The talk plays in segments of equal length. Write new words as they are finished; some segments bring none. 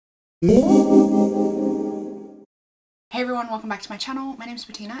Hey everyone, welcome back to my channel. My name is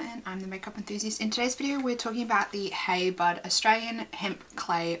Bettina and I'm the makeup enthusiast. In today's video we're talking about the Hey Bud Australian Hemp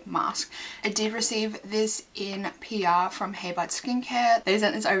Clay Mask. I did receive this in PR from Hey Bud Skincare. They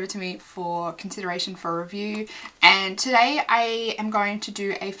sent this over to me for consideration for review, and today I am going to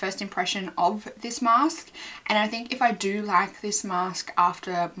do a first impression of this mask. And I think if I do like this mask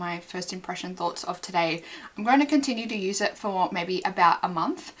after my first impression thoughts of today, I'm going to continue to use it for maybe about a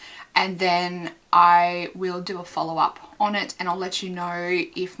month, and then I will do a follow-up on it and I'll let you know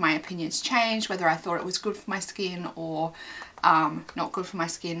if my opinions change, whether I thought it was good for my skin or not good for my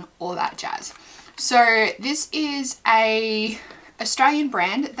skin, all that jazz. So this is a Australian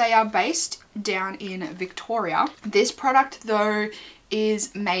brand. They are based down in Victoria. This product though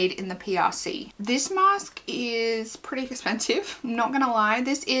is made in the PRC. This mask is pretty expensive, I'm not gonna lie.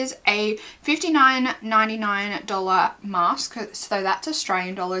 This is a $59.99 mask, so that's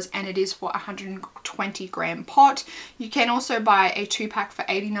Australian dollars, and it is for a 120 gram pot. You can also buy a 2-pack for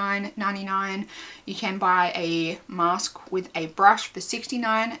 $89.99. You can buy a mask with a brush for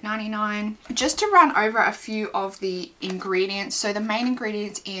 $69.99. Just to run over a few of the ingredients. So the main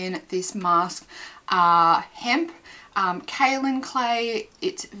ingredients in this mask are hemp, kaolin clay,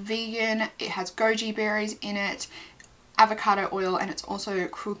 it's vegan, it has goji berries in it, avocado oil, and it's also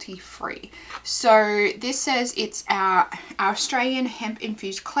cruelty free. So this says it's our Australian hemp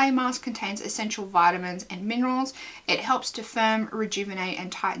infused clay mask, contains essential vitamins and minerals. It helps to firm, rejuvenate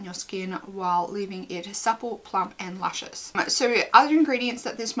and tighten your skin while leaving it supple, plump and luscious. So other ingredients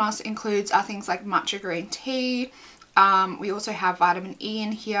that this mask includes are things like matcha green tea. We also have vitamin E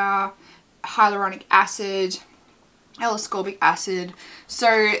in here, hyaluronic acid, L-ascorbic acid.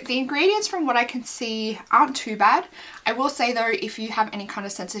 So the ingredients from what I can see aren't too bad. I will say though, if you have any kind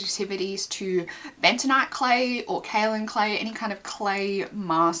of sensitivities to bentonite clay or kaolin clay, any kind of clay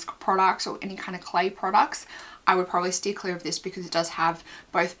mask products or any kind of clay products, I would probably steer clear of this because it does have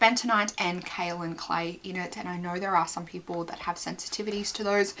both bentonite and kaolin clay in it, and I know there are some people that have sensitivities to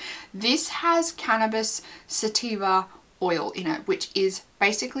those. This has cannabis sativa oil in it, which is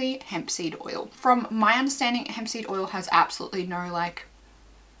basically hemp seed oil. From my understanding, hemp seed oil has absolutely no like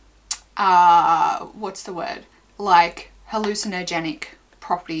what's the word, like hallucinogenic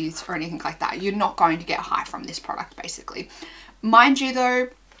properties or anything like that. You're not going to get high from this product basically. Mind you though,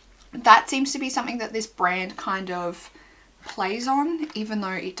 that seems to be something that this brand kind of plays on, even though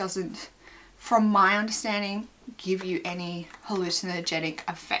it doesn't, from my understanding, give you any hallucinogenic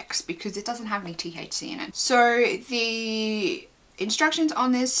effects because it doesn't have any THC in it. So the instructions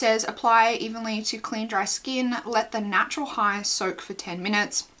on this says apply evenly to clean dry skin, let the natural high soak for 10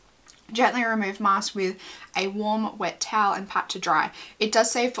 minutes. Gently remove mask with a warm wet towel and pat to dry. It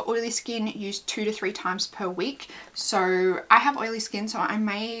does say for oily skin use 2 to 3 times per week. So I have oily skin, so I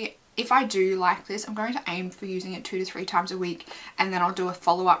may, if I do like this, I'm going to aim for using it 2 to 3 times a week, and then I'll do a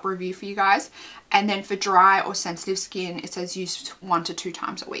follow-up review for you guys. And then for dry or sensitive skin, it says use 1 to 2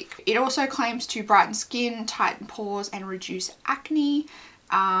 times a week. It also claims to brighten skin, tighten pores and reduce acne.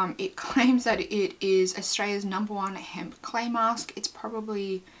 It claims that it is Australia's #1 hemp clay mask. It's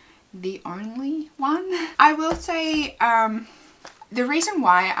probably the only one. I will say the reason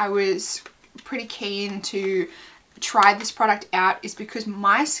why I was pretty keen to try this product out is because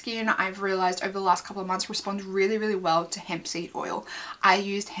my skin, I've realized over the last couple of months, responds really well to hemp seed oil. I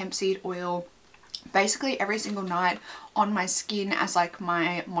used hemp seed oil basically every single night on my skin as like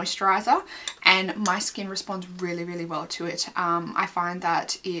my moisturizer, and my skin responds really well to it. I find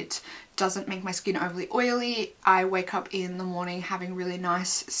that it doesn't make my skin overly oily. I wake up in the morning having really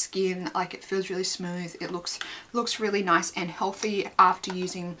nice skin, like it feels really smooth. It looks really nice and healthy after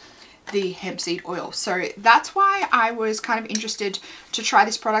using the hemp seed oil. So that's why I was kind of interested to try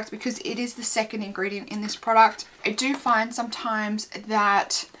this product, because it is the second ingredient in this product. I do find sometimes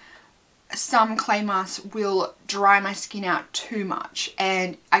that some clay masks will dry my skin out too much,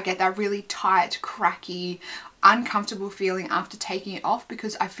 and I get that really tight, cracky, uncomfortable feeling after taking it off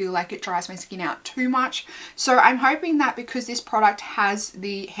because I feel like it dries my skin out too much. So I'm hoping that because this product has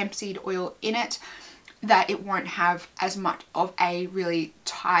the hemp seed oil in it, that it won't have as much of a really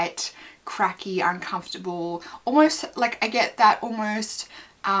tight, cracky, uncomfortable, almost like I get that almost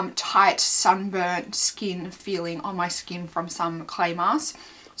tight sunburnt skin feeling on my skin from some clay masks.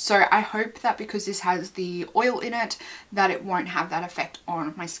 So I hope that because this has the oil in it, that it won't have that effect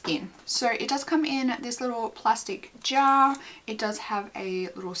on my skin. So it does come in this little plastic jar. It does have a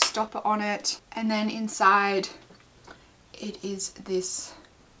little stopper on it. And then inside it is this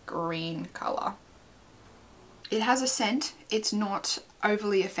green color. It has a scent. It's not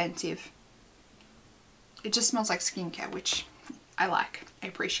overly offensive. It just smells like skincare, which I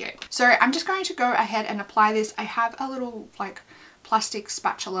appreciate. So I'm just going to go ahead and apply this. I have a little like plastic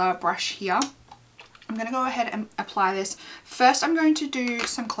spatula brush here. I'm going to go ahead and apply this. First, I'm going to do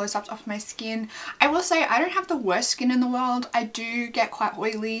some close-ups of my skin. I will say I don't have the worst skin in the world. I do get quite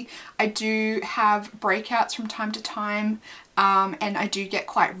oily. I do have breakouts from time to time. And I do get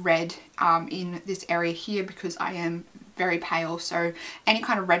quite red in this area here because I am very pale. So any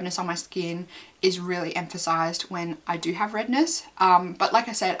kind of redness on my skin is really emphasized when I do have redness. But like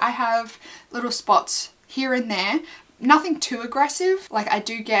I said, I have little spots here and there. Nothing too aggressive. Like I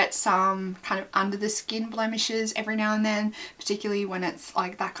do get some kind of under the skin blemishes every now and then, particularly when it's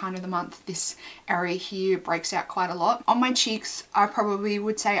like that kind of the month. This area here breaks out quite a lot. On my cheeks, I probably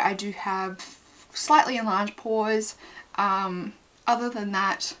would say I do have slightly enlarged pores. Other than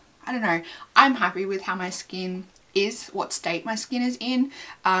that, I don't know. I'm happy with how my skin is, what state my skin is in.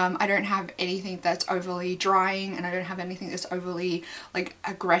 I don't have anything that's overly drying, and I don't have anything that's overly like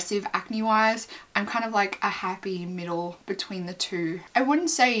aggressive acne wise. I'm kind of like a happy middle between the two. I wouldn't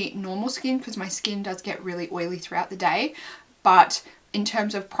say normal skin because my skin does get really oily throughout the day, but in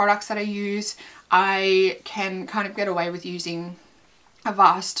terms of products that I use, I can kind of get away with using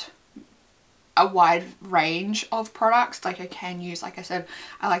a wide range of products. Like I can use, like I said,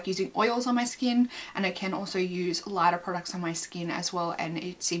 I like using oils on my skin, and I can also use lighter products on my skin as well, and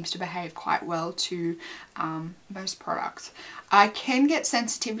it seems to behave quite well to most products. I can get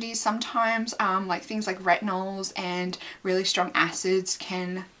sensitivities sometimes, like things like retinols and really strong acids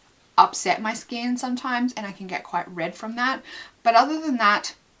can upset my skin sometimes, and I can get quite red from that. But other than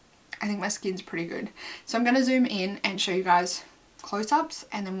that, I think my skin's pretty good. So I'm going to zoom in and show you guys close-ups,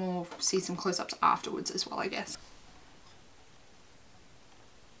 and then we'll see some close-ups afterwards as well, I guess.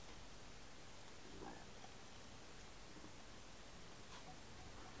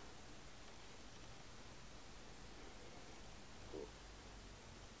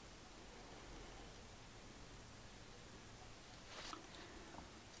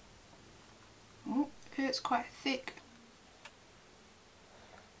 Oh, it's quite thick.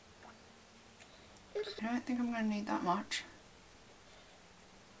 I don't think I'm going to need that much.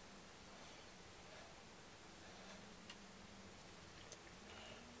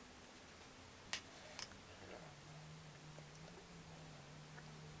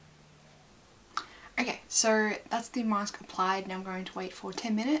 Okay, so that's the mask applied. Now I'm going to wait for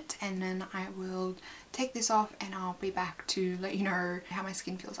 10 minutes and then I will take this off, and I'll be back to let you know how my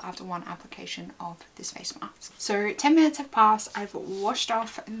skin feels after one application of this face mask. So 10 minutes have passed. I've washed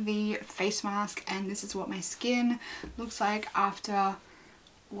off the face mask, and this is what my skin looks like after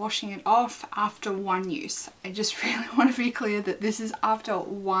washing it off after one use. I just really want to be clear that this is after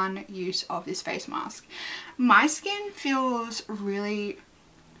one use of this face mask. My skin feels really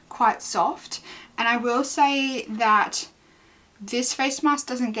quite soft, and I will say that this face mask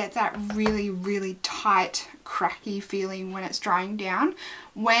doesn't get that really tight cracky feeling when it's drying down.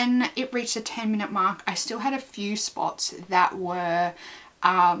 When it reached the 10-minute mark, I still had a few spots that were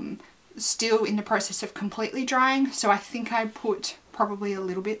still in the process of completely drying, so I think I put probably a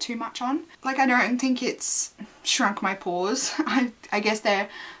little bit too much on. Like, I don't think it's shrunk my pores. I guess they're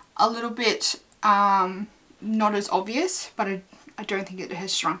a little bit not as obvious, but I don't think it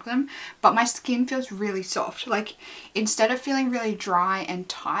has shrunk them. But my skin feels really soft. Like, instead of feeling really dry and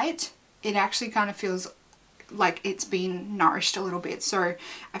tight, it actually kind of feels like it's been nourished a little bit. So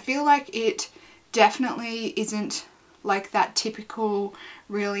I feel like it definitely isn't like that typical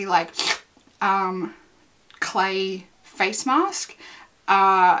really like clay face mask,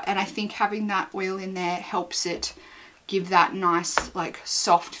 and I think having that oil in there helps it give that nice like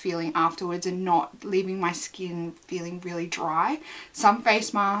soft feeling afterwards and not leaving my skin feeling really dry. Some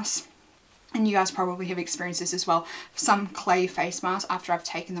face masks, and you guys probably have experienced this as well, some clay face masks, after I've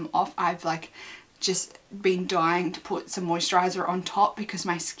taken them off, I've like just been dying to put some moisturizer on top because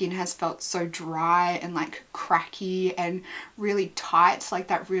my skin has felt so dry and like cracky and really tight, like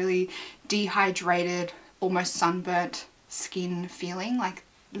that really dehydrated, almost sunburnt skin feeling, like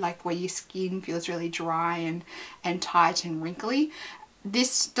where your skin feels really dry and tight and wrinkly.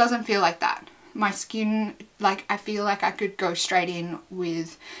 This doesn't feel like that. My skin, like, I feel like I could go straight in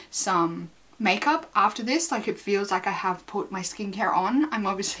with some makeup after this. Like, it feels like I have put my skincare on. I'm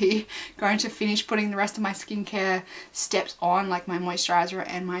obviously going to finish putting the rest of my skincare steps on, like my moisturizer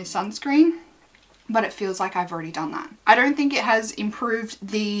and my sunscreen, but it feels like I've already done that. I don't think it has improved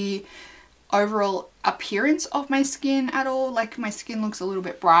the overall appearance of my skin at all. Like, my skin looks a little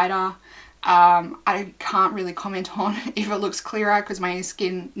bit brighter. I can't really comment on if it looks clearer because my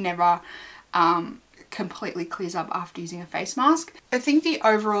skin never completely clears up after using a face mask. I think the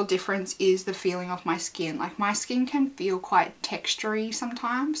overall difference is the feeling of my skin. Like, my skin can feel quite textury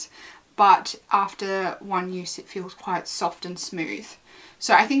sometimes, but after one use it feels quite soft and smooth.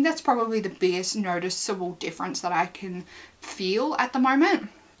 So I think that's probably the biggest noticeable difference that I can feel at the moment.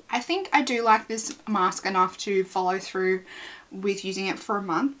 I think I do like this mask enough to follow through with using it for a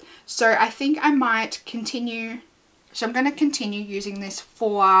month. So I think I might continue. So I'm going to continue using this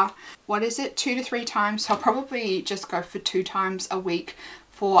for, what is it, 2 to 3 times. So I'll probably just go for 2 times a week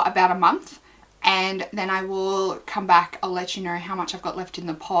for about a month. And then I will come back. I'll let you know how much I've got left in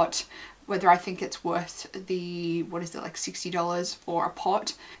the pot, whether I think it's worth the, what is it, like $60 for a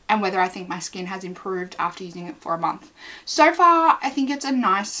pot, and whether I think my skin has improved after using it for a month. So far, I think it's a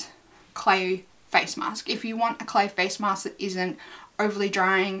nice clay face mask. If you want a clay face mask that isn't overly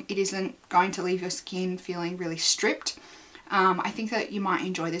drying, it isn't going to leave your skin feeling really stripped, I think that you might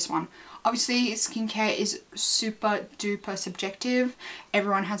enjoy this one. Obviously, skincare is super duper subjective.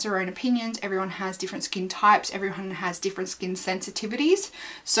 Everyone has their own opinions, everyone has different skin types, everyone has different skin sensitivities.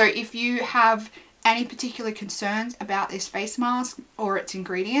 So if you have any particular concerns about this face mask or its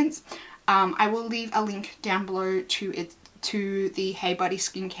ingredients, I will leave a link down below to the Hey Buddy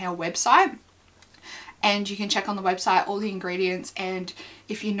Skincare website. And you can check on the website all the ingredients, and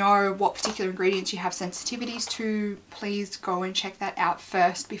if you know what particular ingredients you have sensitivities to, please go and check that out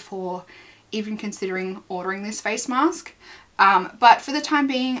first before even considering ordering this face mask. But for the time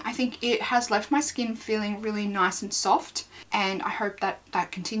being, I think it has left my skin feeling really nice and soft, and I hope that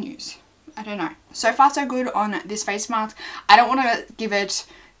that continues. I don't know. So far so good on this face mask. I don't want to give it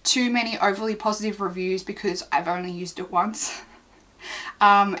too many overly positive reviews because I've only used it once.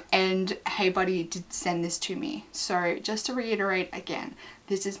 And Hey Buddy did send this to me. So just to reiterate again,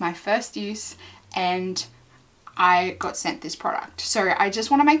 this is my first use and I got sent this product. So I just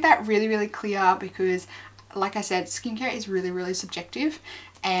want to make that really, really clear because, like I said, skincare is really, really subjective,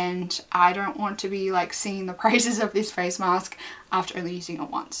 and I don't want to be like singing the praises of this face mask after only using it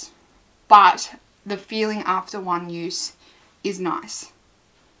once. But the feeling after one use is nice,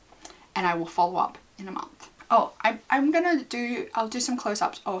 and I will follow up in a month. Oh, I'll do some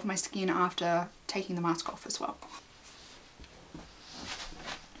close-ups of my skin after taking the mask off as well.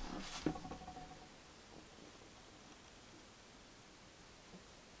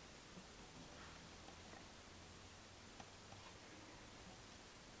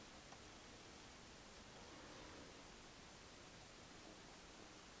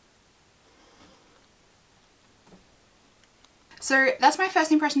 So that's my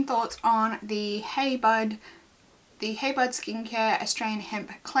first impression thoughts on the Hey Bud Skincare Australian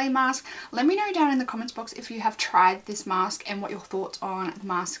Hemp Clay Mask. Let me know down in the comments box if you have tried this mask and what your thoughts on the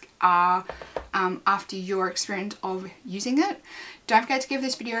mask are after your experience of using it. Don't forget to give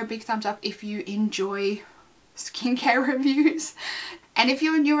this video a big thumbs up if you enjoy skincare reviews. And if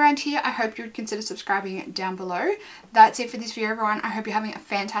you're new around here, I hope you would consider subscribing down below. That's it for this video, everyone. I hope you're having a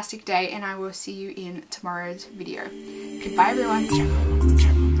fantastic day, and I will see you in tomorrow's video. Goodbye, everyone.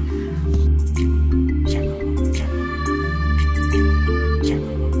 Ciao.